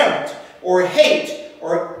contempt or hate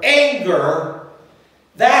or anger,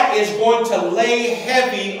 that is going to lay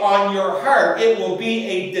heavy on your heart. It will be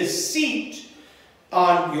a deceit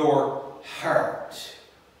on your heart.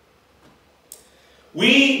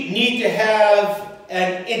 We need to have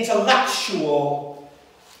an intellectual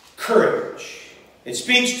courage. It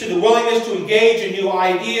speaks to the willingness to engage in new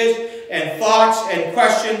ideas and thoughts and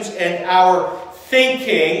questions and our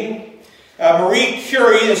thinking. Marie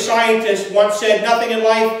Curie, a scientist, once said, "Nothing in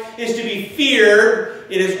life is to be feared.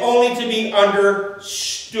 It is only to be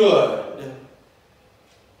understood."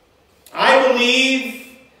 I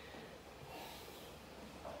believe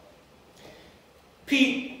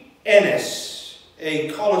Pete Ennis, a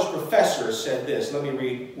college professor, said this. Let me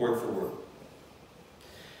read word for word.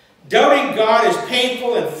 "Doubting God is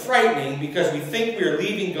painful and frightening because we think we are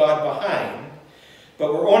leaving God behind,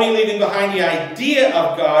 but we're only leaving behind the idea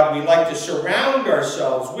of God we like to surround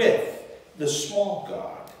ourselves with, the small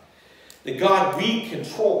God, the God we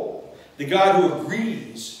control, the God who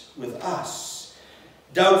agrees with us.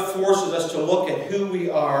 Doubt forces us to look at who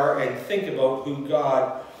we are and think about who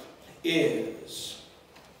God is."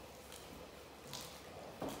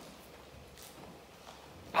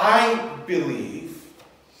 I believe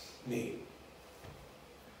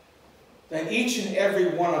that each and every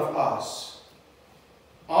one of us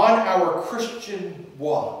on our Christian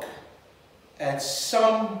walk at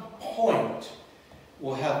some point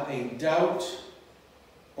will have a doubt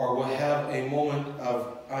or will have a moment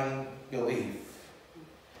of unbelief.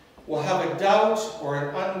 We'll have a doubt or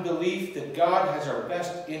an unbelief that God has our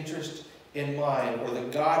best interest in mind, or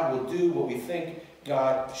that God will do what we think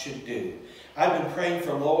God should do. I've been praying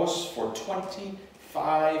for Lois for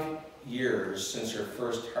 25 years since her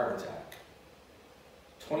first heart attack.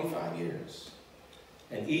 25 years.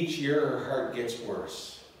 And each year her heart gets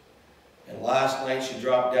worse. And last night she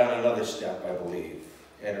dropped down another step, I believe,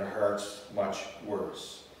 and her heart's much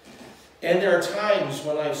worse. And there are times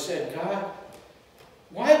when I've said, "God,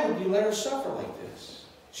 why would you let her suffer like this?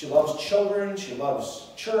 She loves children, she loves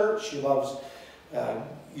church, she loves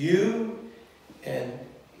you." And,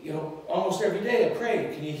 you know, almost every day I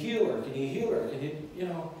pray, "Can you heal her? Can you heal her? Can you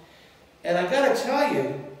know?" And I got to tell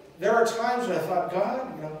you, there are times when I thought,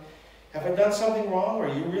 "God, you know, have I done something wrong? Are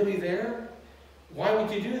you really there? Why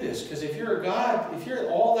would you do this?" Because if you're a God, if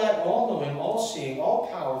you're all that, all-knowing, all-seeing,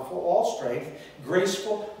 all-powerful, all-strength,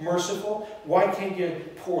 graceful, merciful, why can't you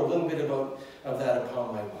pour a little bit of that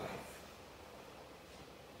upon my wife?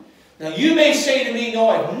 Now you may say to me, "No,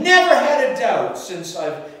 I've never had a doubt since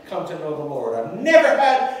I've come to know the Lord. I've never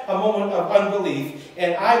had a moment of unbelief,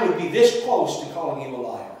 and I would be this close to calling you a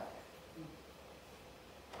liar."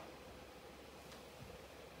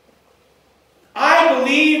 I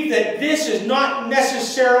believe that this is not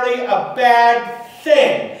necessarily a bad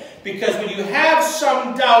thing, because when you have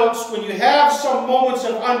some doubts, when you have some moments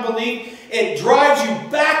of unbelief, it drives you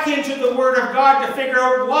back into the Word of God to figure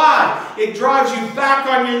out why. It drives you back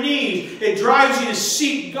on your knees. It drives you to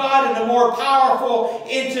seek God in a more powerful,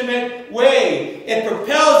 intimate way. It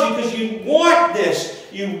propels you because you want this.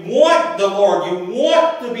 You want the Lord. You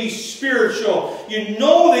want to be spiritual. You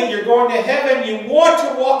know that you're going to heaven. You want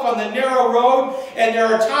to walk on the narrow road. And there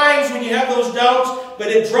are times when you have those doubts, but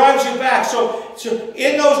it drives you back. So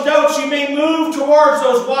in those doubts, you may move towards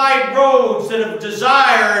those wide roads that have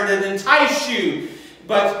desire and entice you.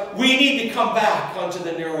 But we need to come back onto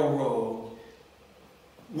the narrow road.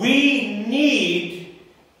 We need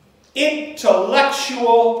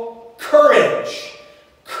intellectual courage.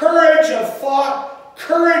 Courage of thought,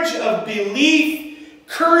 courage of belief,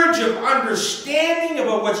 courage of understanding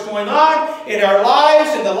about what's going on in our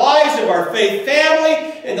lives, in the lives of our faith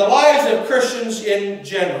family, in the lives of Christians in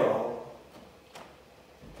general.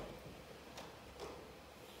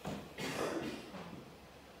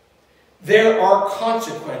 There are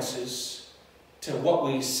consequences to what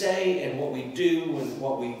we say and what we do and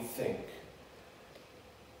what we think.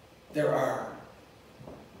 There are.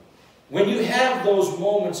 When you have those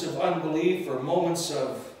moments of unbelief or moments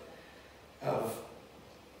of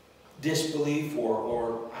disbelief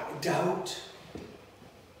or doubt,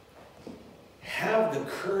 have the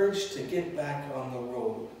courage to get back on the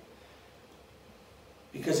road.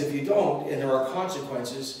 Because if you don't, and there are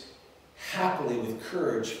consequences, happily with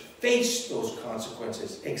courage, face those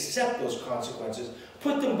consequences, accept those consequences,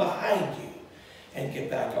 put them behind you, and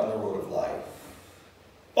get back on the road of life.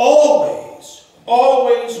 Always,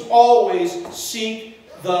 always, always seek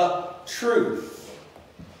the truth.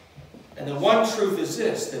 And the one truth is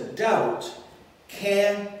this, that doubt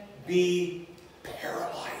can be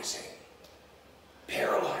paralyzing.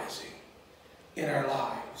 Paralyzing in our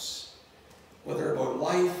lives. Whether about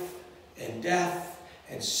life and death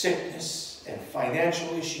and sickness sickness and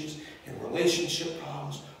financial issues and relationship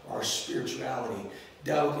problems or our spirituality,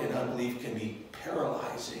 doubt and unbelief can be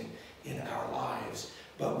paralyzing in our lives.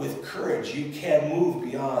 But with courage, you can move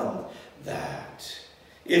beyond that.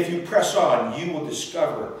 If you press on, you will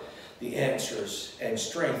discover the answers and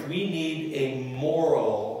strength. We need a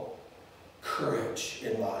moral courage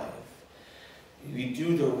in life. We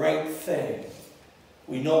do the right thing.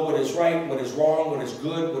 We know what is right, what is wrong, what is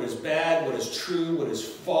good, what is bad, what is true, what is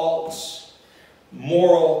false.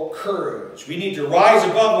 Moral courage. We need to rise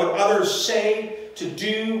above what others say to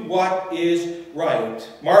do what is right.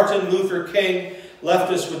 Martin Luther King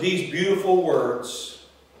left us with these beautiful words.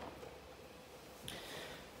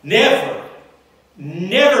 Never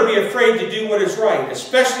be afraid to do what is right,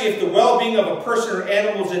 especially if the well-being of a person or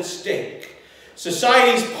animal is at stake.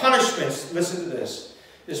 Society's punishments, listen to this.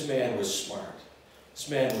 This man was smart. This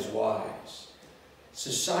man was wise.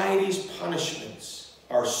 Society's punishments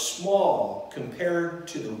are small compared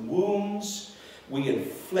to the wounds we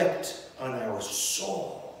inflict on our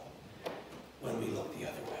soul when we look the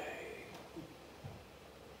other way.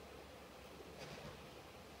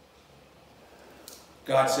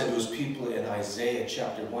 God said to his people in Isaiah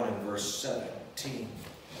chapter 1 and verse 17,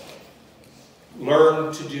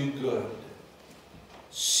 learn to do good,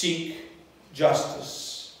 seek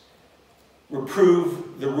justice,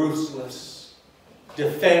 reprove the ruthless,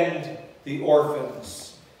 defend the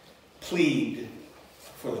orphans, plead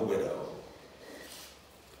for the widow.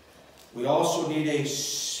 We also need a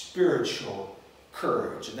spiritual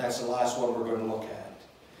courage, and that's the last one we're going to look at.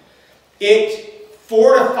 It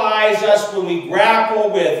fortifies us when we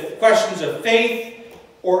grapple with questions of faith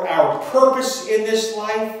or our purpose in this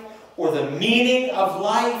life or the meaning of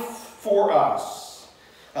life for us.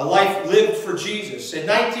 A life lived for Jesus. In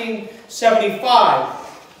 1975,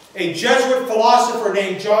 a Jesuit philosopher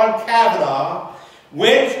named John Kavanaugh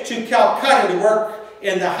went to Calcutta to work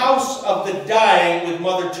in the House of the Dying with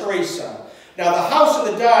Mother Teresa. Now, the House of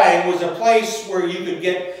the Dying was a place where you could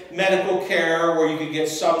get medical care, where you could get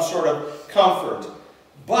some sort of comfort.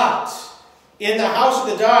 But in the House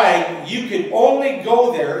of the Dying, you could only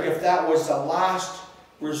go there if that was the last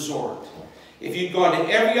resort. If you'd gone to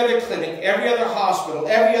every other clinic, every other hospital,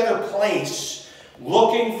 every other place,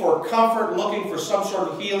 looking for comfort, looking for some sort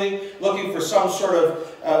of healing, looking for some sort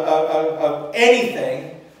of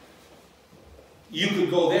anything, you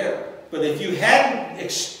could go there. But if you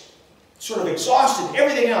hadn't sort of exhausted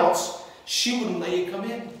everything else, she wouldn't let you come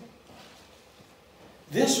in.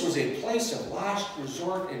 This was a place of last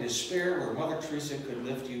resort and despair where Mother Teresa could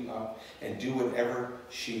lift you up and do whatever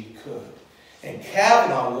she could. And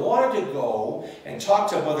Kavanaugh wanted to go and talk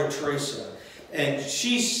to Mother Teresa. And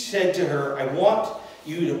she said to her, I want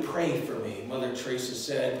you to pray for me. Mother Teresa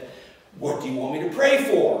said, what do you want me to pray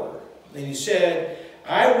for? And he said,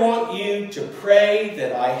 I want you to pray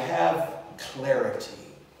that I have clarity.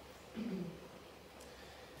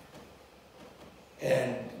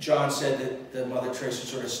 And John said that the Mother Teresa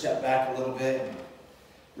sort of stepped back a little bit and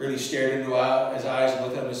really stared into his eyes and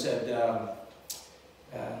looked at him and said,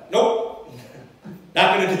 nope,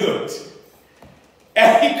 not going to do it.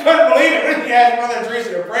 And he couldn't believe it. He asked Mother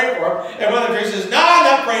Teresa to pray for him. And Mother Teresa says, no, I'm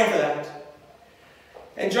not praying for that.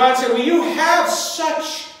 And John said, well, you have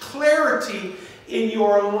such clarity in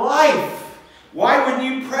your life. Why wouldn't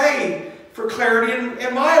you pray for clarity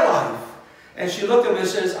in my life? And she looked at him and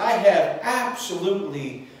says, I have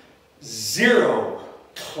absolutely zero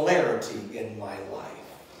clarity in my life.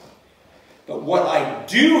 But what I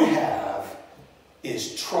do have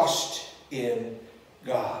is trust in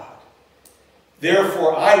God.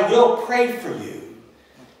 Therefore, I will pray for you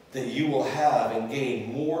that you will have and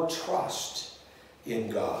gain more trust in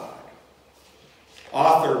God.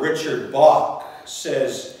 Author Richard Bach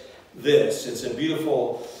says this. It's a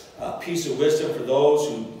beautiful piece of wisdom for those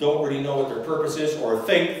who don't really know what their purpose is or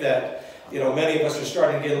think that, many of us are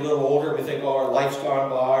starting to get a little older. We think, oh, our life's gone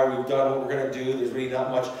by, we've done what we're going to do. There's really not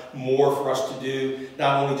much more for us to do,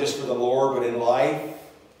 not only just for the Lord, but in life.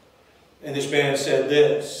 And this man said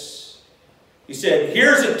this. He said,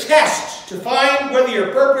 here's a test to find whether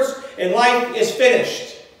your purpose in life is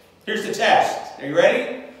finished. Here's the test. Are you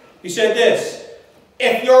ready? He said this.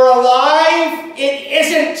 If you're alive, it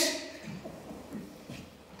isn't.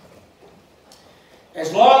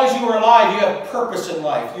 As long as you are alive, you have purpose in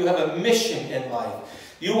life. You have a mission in life.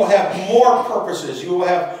 You will have more purposes. You will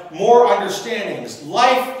have more understandings.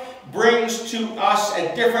 Life brings to us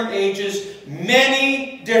at different ages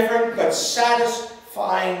many different but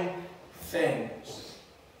satisfying things.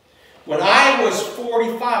 When I was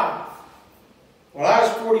 44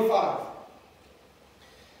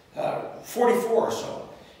 or so,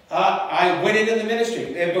 I went into the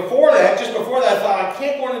ministry. And before that, just before that, I thought, I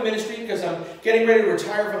can't go into the ministry because I'm getting ready to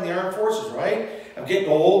retire from the armed forces, right? I'm getting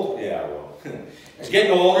old. Yeah, well, I was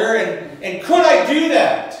getting older. And could I do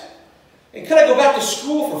that? And could I go back to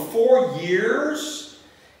school for 4 years?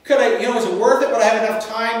 Could I, is it worth it? Would I have enough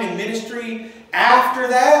time in ministry after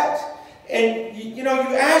that? And, you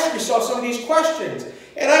ask yourself some of these questions.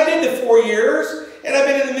 And I did the 4 years. And I've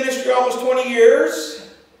been in the ministry almost 20 years.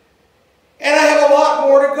 And I have a lot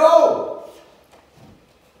more to go.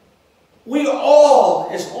 We all,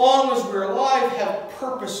 as long as we're alive, have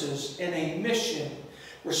purposes and a mission,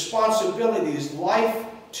 responsibilities, life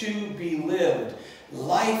to be lived,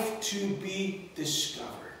 life to be discovered.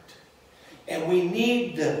 And we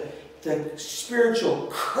need the spiritual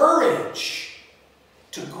courage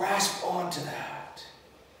to grasp onto that.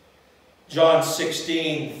 John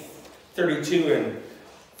 16:32 and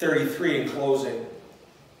 33 in closing.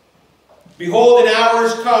 Behold, an hour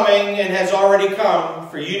is coming and has already come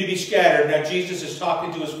for you to be scattered. Now Jesus is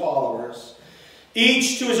talking to his followers.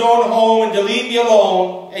 Each to his own home, and to leave me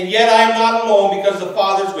alone. And yet I am not alone, because the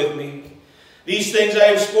Father's with me. These things I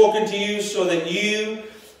have spoken to you, so that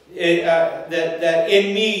that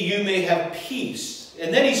in me you may have peace.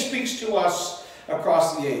 And then he speaks to us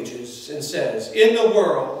across the ages and says, in the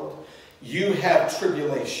world you have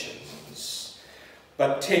tribulations,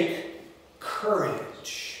 but take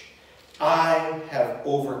courage. I have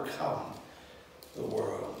overcome the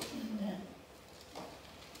world. Amen.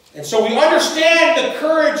 And so we understand the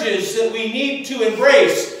courages that we need to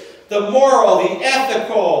embrace. The moral, the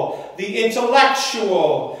ethical, the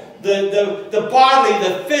intellectual, the bodily,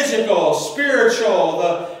 the physical,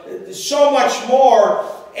 spiritual, so much more.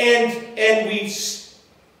 And we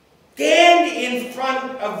stand in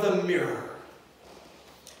front of the mirror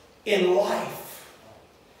in life.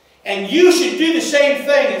 And you should do the same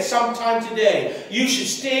thing at some time today. You should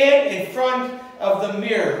stand in front of the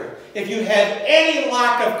mirror. If you have any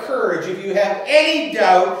lack of courage, if you have any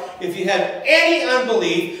doubt, if you have any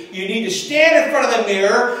unbelief, you need to stand in front of the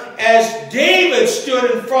mirror as David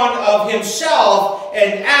stood in front of himself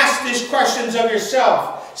and ask these questions of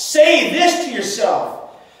yourself. Say this to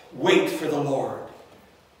yourself: wait for the Lord.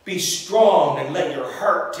 Be strong and let your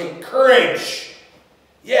heart take courage.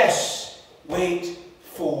 Yes, wait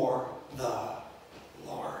for the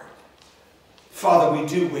Lord. Father, we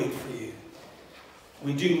do wait for you.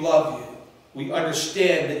 We do love you. We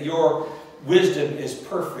understand that your wisdom is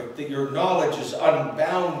perfect, that your knowledge is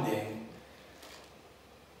unbounding.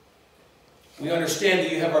 We understand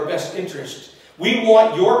that you have our best interest. We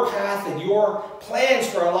want your path and your plans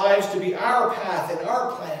for our lives to be our path and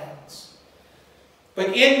our plans. But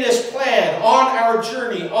in this plan, on our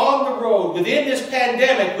journey, on the road, within this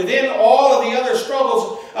pandemic, within all of the other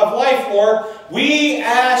struggles of life, Lord, we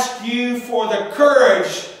ask you for the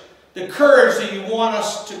courage that you want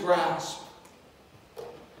us to grasp.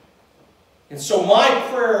 And so my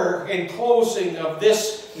prayer in closing of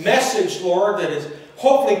this message, Lord, that has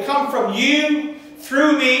hopefully come from you,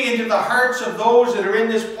 through me, into the hearts of those that are in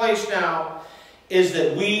this place now, is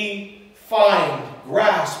that we find,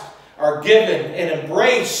 grasp, are given, and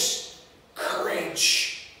embrace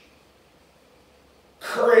courage.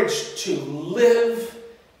 Courage to live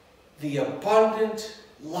the abundant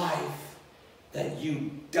life that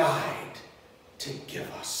you died to give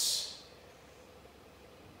us.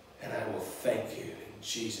 And I will thank you in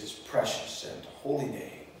Jesus' precious and holy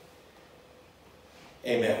name.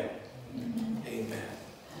 Amen. Amen. Amen.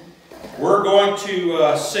 We're going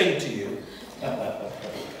to sing to you.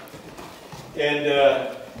 And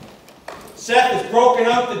Seth has broken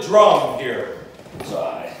out the drum here.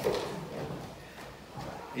 So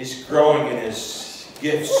he's growing in his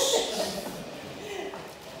gifts.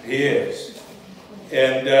 He is.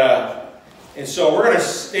 And so we're going to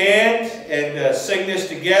stand and sing this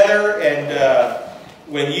together. And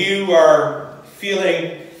when you are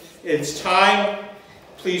feeling it's time,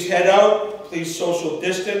 please head out. Please social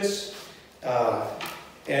distance.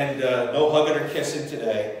 And no hugging or kissing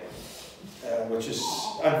today. Which is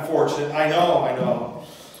unfortunate. I know.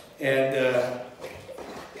 And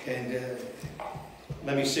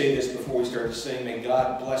let me say this before we start to sing. May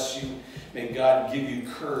God bless you. May God give you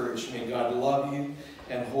courage. May God love you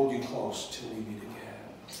and hold you close till we meet again.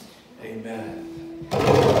 Amen.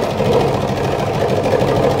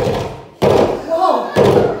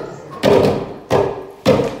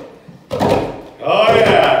 Oh,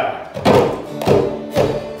 yeah.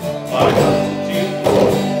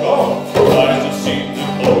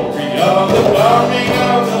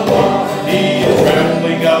 He is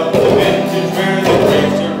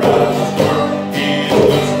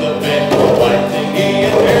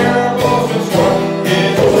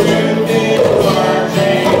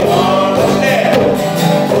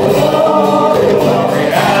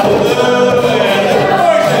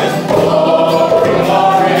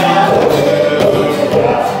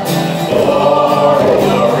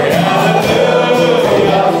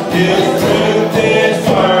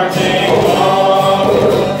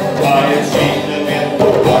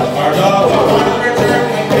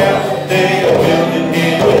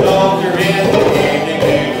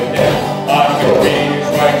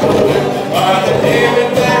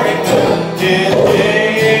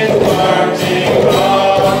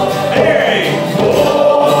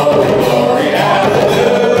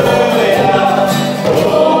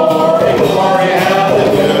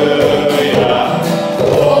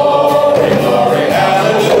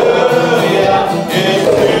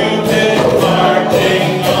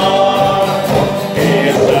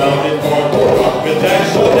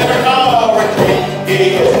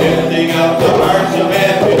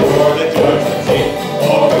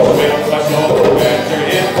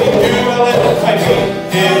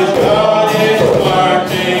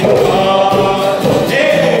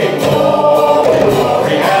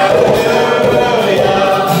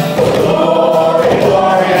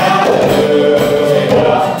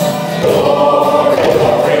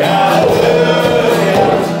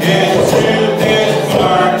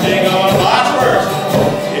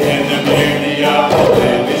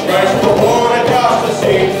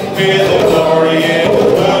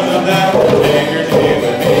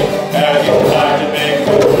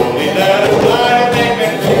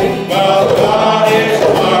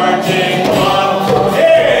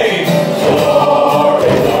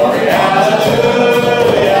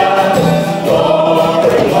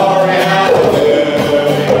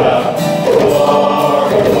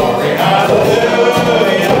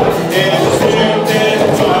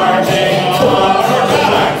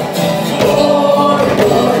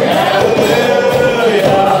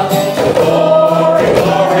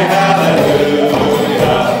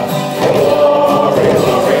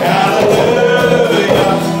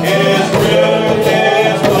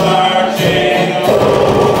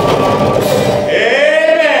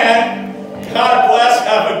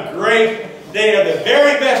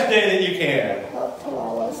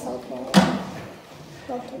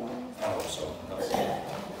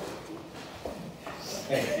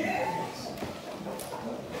Thank you.